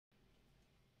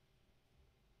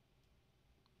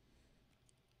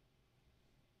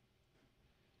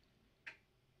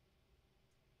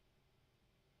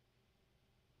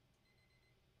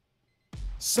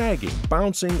sagging,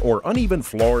 bouncing, or uneven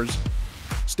floors,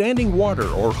 standing water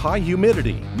or high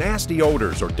humidity, nasty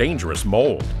odors, or dangerous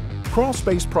mold. Crawl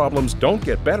space problems don't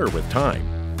get better with time,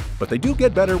 but they do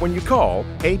get better when you call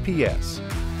APS.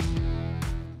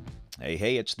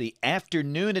 Hey, it's the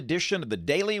afternoon edition of the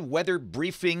Daily Weather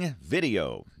Briefing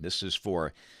video. This is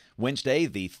for Wednesday,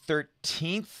 the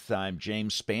 13th. I'm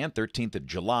James Spann, 13th of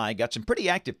July. Got some pretty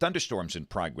active thunderstorms in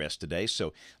progress today,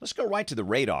 so let's go right to the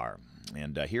radar.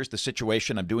 And here's the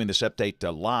situation. I'm doing this update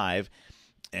live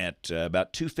at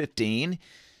about 2:15.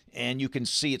 And you can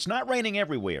see it's not raining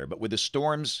everywhere, but where the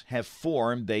storms have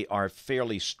formed, they are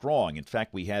fairly strong. In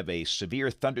fact, we have a severe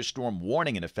thunderstorm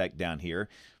warning in effect down here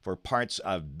for parts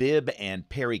of Bibb and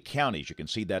Perry counties. You can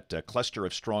see that cluster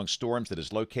of strong storms that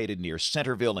is located near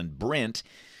Centerville and Brent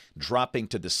dropping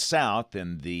to the south,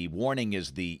 and the warning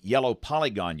is the yellow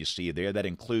polygon you see there. That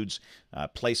includes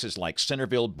places like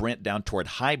Centerville, Brent, down toward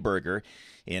Heiberger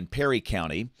in Perry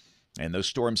County. And those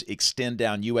storms extend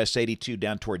down US 82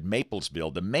 down toward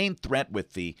Maplesville. The main threat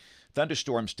with the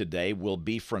thunderstorms today will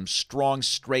be from strong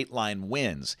straight-line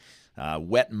winds,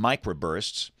 wet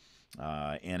microbursts.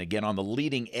 And again, on the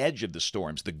leading edge of the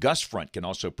storms, the gust front can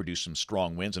also produce some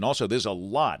strong winds. And also, there's a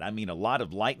lot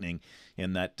of lightning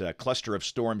in that cluster of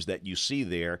storms that you see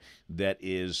there that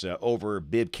is over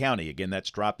Bibb County. Again,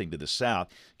 that's dropping to the south.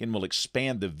 Again, we'll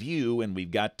expand the view, and we've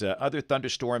got other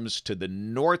thunderstorms to the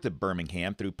north of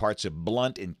Birmingham through parts of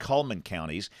Blount and Cullman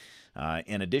counties.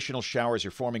 And additional showers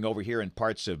are forming over here in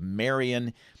parts of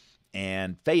Marion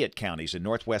and Fayette counties in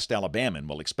northwest Alabama, and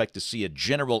we'll expect to see a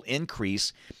general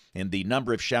increase in the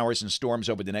number of showers and storms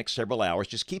over the next several hours.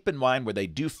 Just keep in mind where they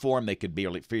do form, they could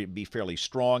be fairly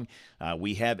strong.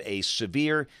 We have a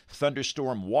severe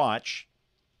thunderstorm watch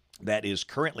that is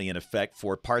currently in effect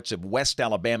for parts of west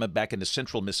Alabama back into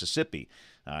central Mississippi.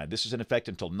 This is in effect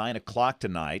until 9 o'clock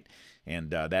tonight,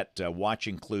 and that watch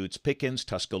includes Pickens,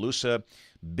 Tuscaloosa,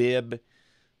 Bibb,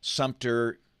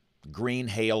 Sumter, Greene,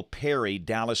 Hale, Perry,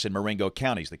 Dallas, and Marengo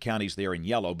counties. The counties there in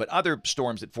yellow, but other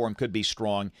storms that form could be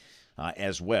strong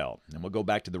as well. And we'll go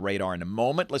back to the radar in a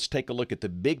moment. Let's take a look at the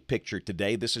big picture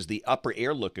today. This is the upper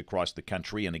air look across the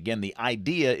country. And again, the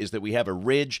idea is that we have a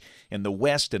ridge in the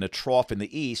west and a trough in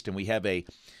the east, and we have a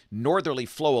northerly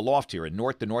flow aloft here, a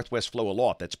north to northwest flow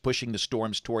aloft. That's pushing the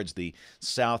storms towards the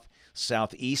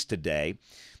southeast today.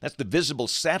 That's the visible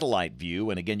satellite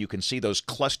view, and again, you can see those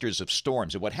clusters of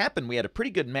storms. And what happened, we had a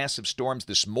pretty good mass of storms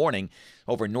this morning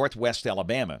over northwest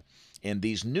Alabama. And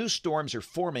these new storms are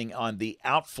forming on the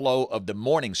outflow of the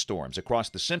morning storms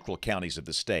across the central counties of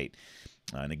the state.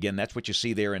 And again, that's what you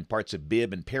see there in parts of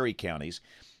Bibb and Perry counties,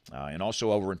 and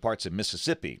also over in parts of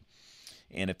Mississippi.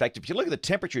 And in fact, if you look at the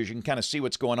temperatures, you can kind of see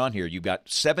what's going on here. You've got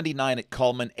 79 at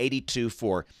Cullman, 82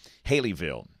 for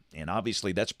Haleyville. And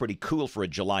obviously, that's pretty cool for a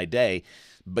July day.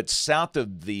 But south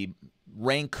of the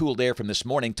rain-cooled air from this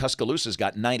morning, Tuscaloosa's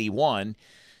got 91,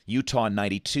 Utah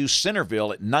 92,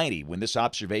 Centerville at 90 when this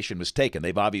observation was taken.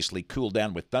 They've obviously cooled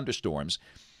down with thunderstorms.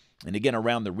 And again,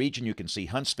 around the region, you can see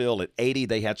Huntsville at 80.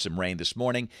 They had some rain this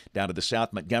morning. Down to the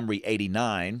south, Montgomery,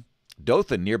 89.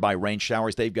 Dothan, nearby rain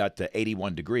showers, they've got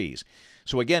 81 degrees.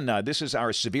 So again, this is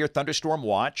our severe thunderstorm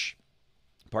watch.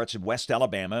 Parts of west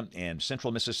Alabama and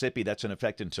central Mississippi, that's in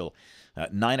effect until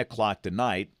 9 o'clock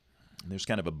tonight. There's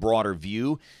kind of a broader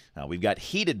view. We've got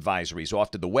heat advisories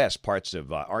off to the west, parts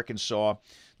of Arkansas,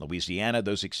 Louisiana,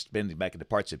 those extending back into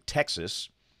parts of Texas.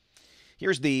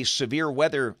 Here's the severe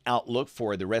weather outlook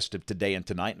for the rest of today and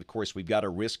tonight. And of course, we've got a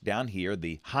risk down here.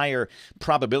 The higher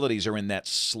probabilities are in that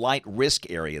slight risk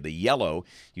area, the yellow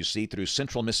you see through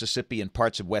central Mississippi and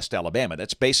parts of west Alabama.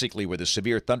 That's basically where the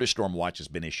severe thunderstorm watch has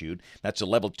been issued. That's a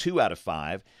level 2 out of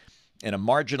 5. And a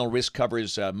marginal risk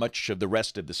covers much of the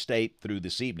rest of the state through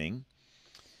this evening.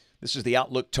 This is the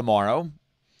outlook tomorrow.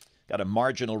 Got a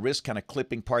marginal risk kind of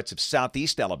clipping parts of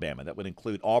southeast Alabama. That would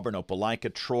include Auburn,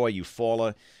 Opelika, Troy,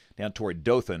 Eufaula, down toward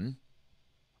Dothan.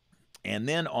 And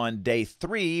then on day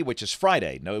 3, which is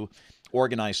Friday, no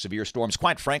organized severe storms.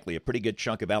 Quite frankly, a pretty good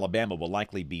chunk of Alabama will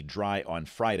likely be dry on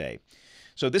Friday.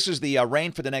 So this is the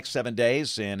rain for the next 7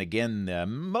 days. And again,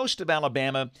 most of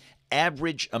Alabama,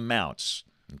 average amounts.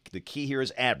 The key here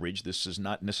is average. This is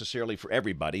not necessarily for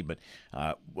everybody, but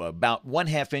about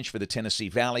 1/2 inch for the Tennessee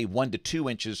Valley, 1 to 2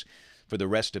 inches for the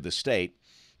rest of the state.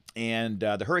 And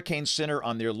the Hurricane Center,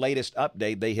 on their latest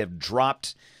update, they have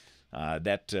dropped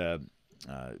that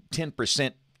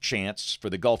 10% chance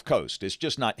for the Gulf Coast. It's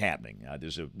just not happening.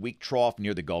 There's a weak trough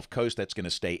near the Gulf Coast that's going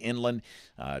to stay inland.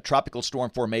 Tropical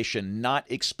storm formation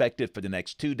not expected for the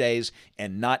next 2 days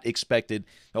and not expected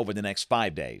over the next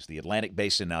 5 days. The Atlantic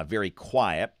Basin now very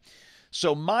quiet.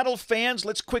 So model fans,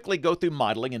 let's quickly go through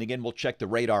modeling. And again, we'll check the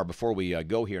radar before we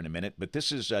go here in a minute. But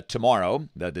this is tomorrow,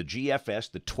 the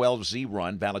GFS, the 12Z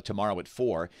run, valid tomorrow at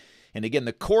 4. And again,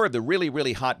 the core of the really,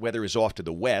 really hot weather is off to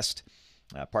the west.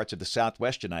 Parts of the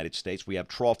southwest United States, we have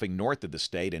troughing north of the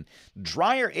state. And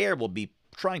drier air will be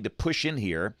trying to push in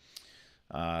here.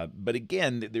 But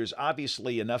again, there's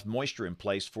obviously enough moisture in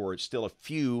place for still a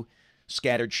few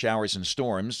scattered showers and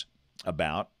storms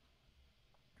about.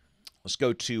 Let's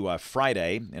go to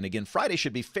Friday. And again, Friday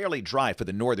should be fairly dry for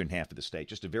the northern half of the state.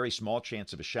 Just a very small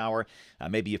chance of a shower.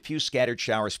 Maybe a few scattered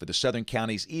showers for the southern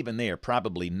counties. Even there,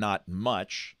 probably not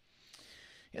much.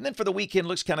 And then for the weekend,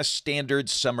 looks kind of standard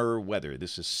summer weather.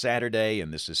 This is Saturday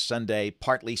and this is Sunday.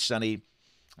 Partly sunny.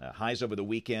 Highs over the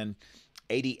weekend,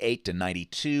 88 to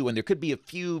 92. And there could be a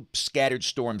few scattered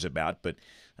storms about, but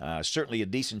certainly a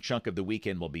decent chunk of the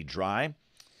weekend will be dry.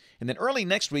 And then early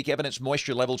next week, evidence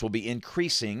moisture levels will be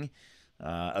increasing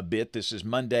a bit. This is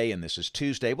Monday and this is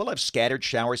Tuesday. We'll have scattered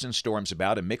showers and storms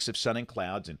about, a mix of sun and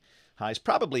clouds, and highs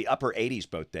probably upper 80s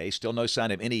both days. Still no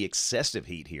sign of any excessive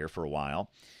heat here for a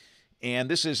while. And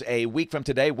this is a week from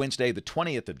today, Wednesday, the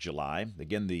 20th of July.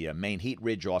 Again, the main heat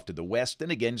ridge off to the west.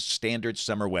 And again, standard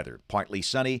summer weather. Partly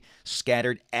sunny,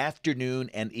 scattered afternoon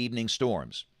and evening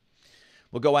storms.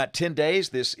 We'll go out 10 days.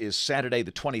 This is Saturday,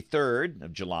 the 23rd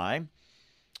of July.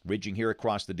 Ridging here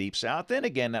across the deep south. And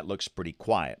again, that looks pretty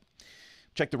quiet.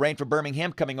 Check the rain for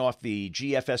Birmingham coming off the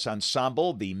GFS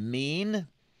ensemble. The mean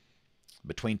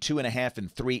between 2.5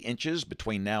 and 3 inches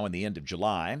between now and the end of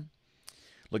July.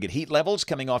 Look at heat levels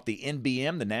coming off the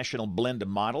NBM, the National Blend of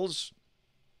Models.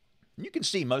 You can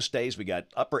see most days we got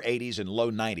upper 80s and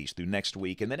low 90s through next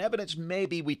week. And then evidence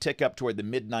maybe we tick up toward the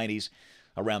mid-90s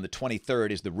around the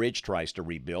 23rd as the ridge tries to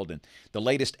rebuild. And the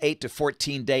latest 8 to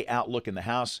 14-day outlook in the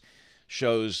house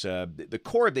shows the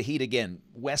core of the heat, again,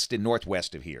 west and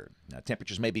northwest of here.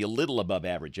 Temperatures may be a little above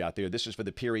average out there. This is for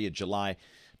the period July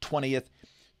 20th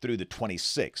through the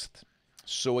 26th.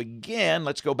 So again,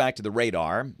 let's go back to the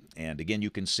radar. And again, you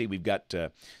can see we've got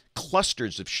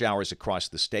clusters of showers across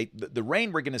the state. The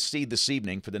rain we're going to see this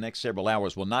evening for the next several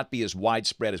hours will not be as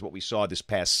widespread as what we saw this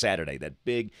past Saturday, that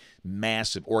big,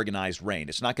 massive, organized rain.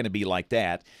 It's not going to be like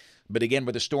that. But again,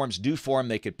 where the storms do form,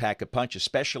 they could pack a punch,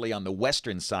 especially on the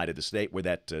western side of the state where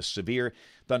that severe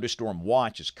thunderstorm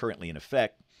watch is currently in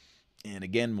effect. And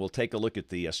again, we'll take a look at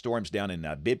the storms down in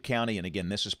Bibb County. And again,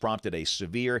 this has prompted a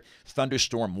severe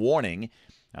thunderstorm warning.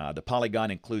 The polygon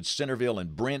includes Centerville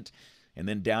and Brent, and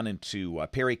then down into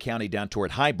Perry County, down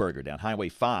toward Heiberger, down Highway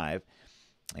 5.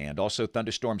 And also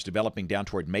thunderstorms developing down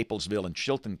toward Maplesville and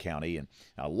Chilton County. And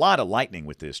a lot of lightning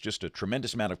with this, just a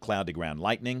tremendous amount of cloud-to-ground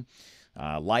lightning.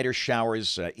 Lighter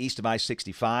showers east of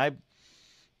I-65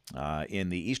 in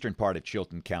the eastern part of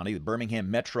Chilton County. The Birmingham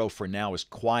Metro for now is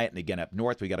quiet. And again, up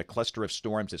north, we got a cluster of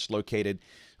storms that's located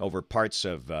over parts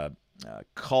of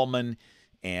Cullman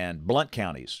and Blount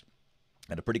counties.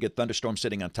 And a pretty good thunderstorm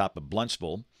sitting on top of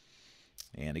Bluntsville.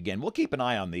 And again, we'll keep an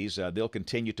eye on these. They'll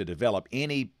continue to develop.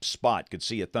 Any spot could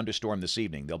see a thunderstorm this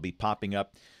evening. They'll be popping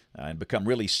up and become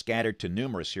really scattered to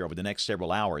numerous here over the next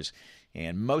several hours.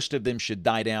 And most of them should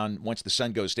die down once the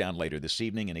sun goes down later this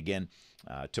evening. And again,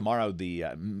 tomorrow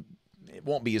it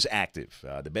won't be as active.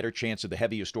 The better chance of the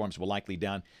heavier storms will likely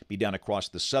be down across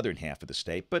the southern half of the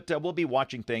state. But we'll be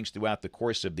watching things throughout the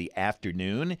course of the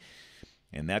afternoon.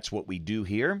 And that's what we do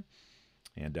here.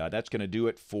 And that's going to do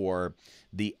it for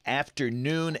the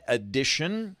afternoon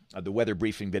edition of the weather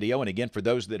briefing video. And again, for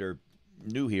those that are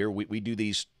new here, we do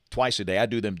these twice a day. I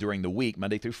do them during the week,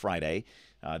 Monday through Friday.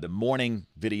 The morning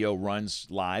video runs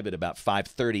live at about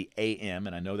 5:30 a.m.,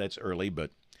 and I know that's early,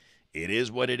 but it is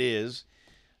what it is.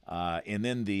 And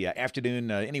then the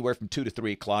afternoon, anywhere from 2 to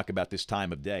 3 o'clock about this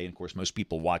time of day. And, of course, most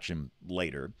people watch them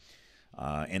later.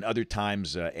 And other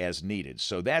times as needed.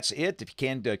 So that's it. If you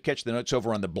can catch the notes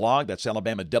over on the blog, that's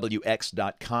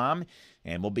alabamawx.com.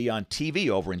 And we'll be on TV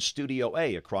over in Studio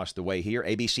A across the way here,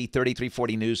 ABC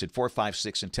 3340 News at 4, 5,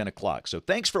 6, and 10 o'clock. So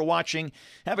thanks for watching.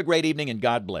 Have a great evening, and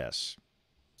God bless.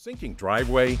 Sinking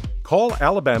driveway? Call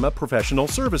Alabama Professional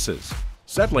Services.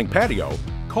 Settling patio?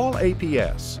 Call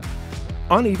APS.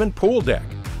 Uneven pool deck?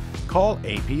 Call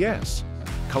APS.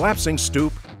 Collapsing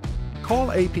stoop? Call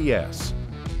APS.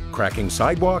 Cracking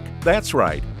sidewalk? That's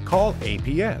right, call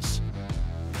APS.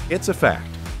 It's a fact.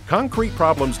 Concrete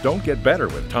problems don't get better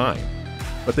with time,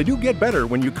 but they do get better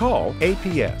when you call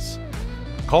APS.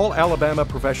 Call Alabama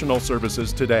Professional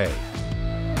Services today.